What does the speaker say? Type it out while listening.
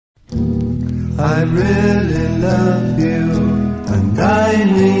I really love you, and I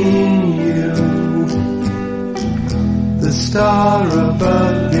mean you. The star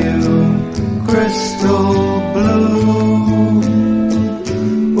above you, crystal blue.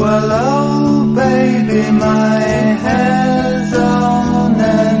 Well, oh baby, my hair's on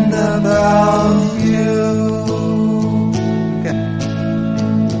end about you.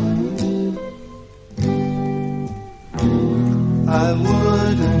 I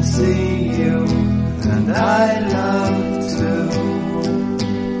wouldn't see you, and I love to.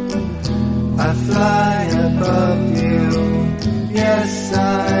 I fly above you, yes I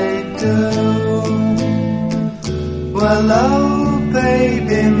do. Well, oh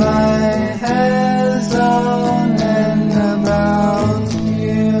baby, my hair's on end about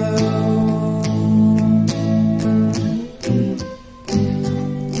you.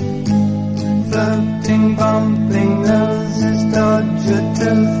 Floating, bumping noses, dodge your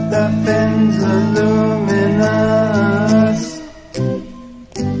tooth, the fins are luminous.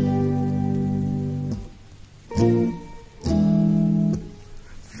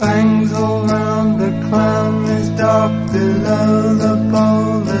 Fangs all round the clown is dark below the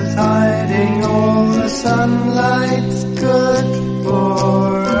boulders, hiding all the sunlight's good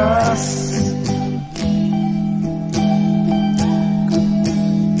for us.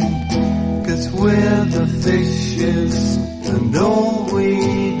 'Cause we're the fishes, and all we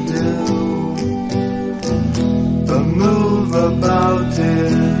do, but move about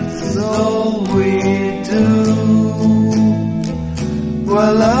is all we do.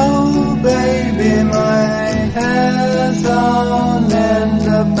 Well, oh baby, my hair's on end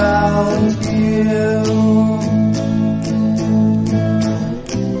about you.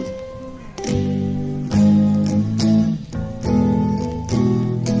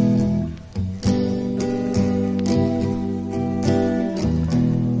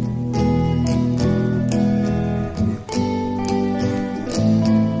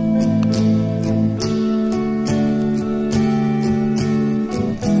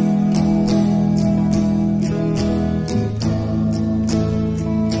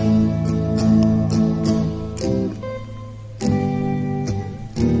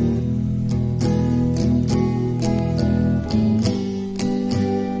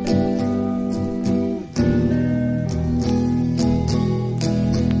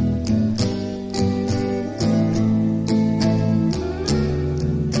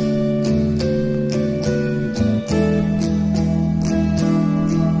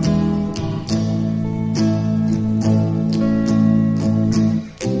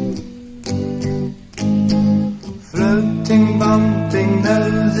 Bumping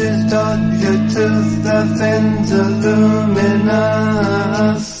noses, dodge your tooth, the fins are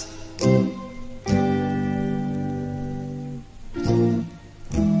luminous.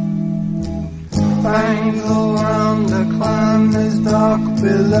 Fangs all round the clam is dark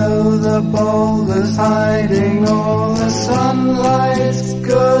below the boulders, hiding all the sunlight's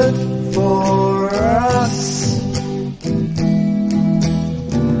good for us.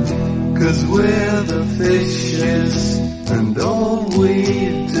 'Cause we're the fishes, and all we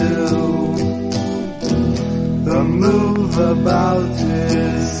do, the move about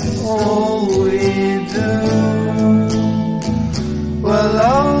is all we do. Well,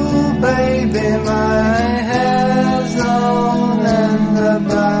 oh baby, my hair's on end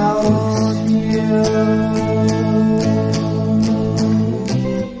about you.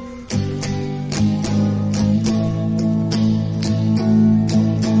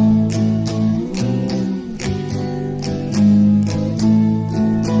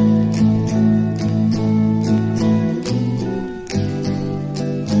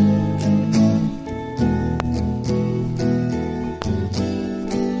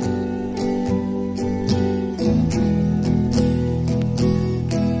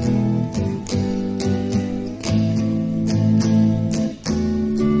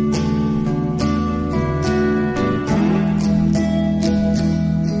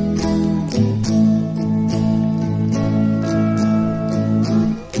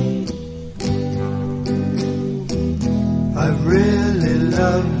 I really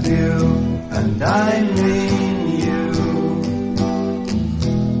love you, and I mean you.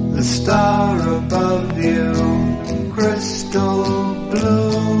 The star above you, crystal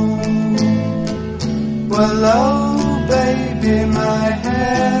blue. Well,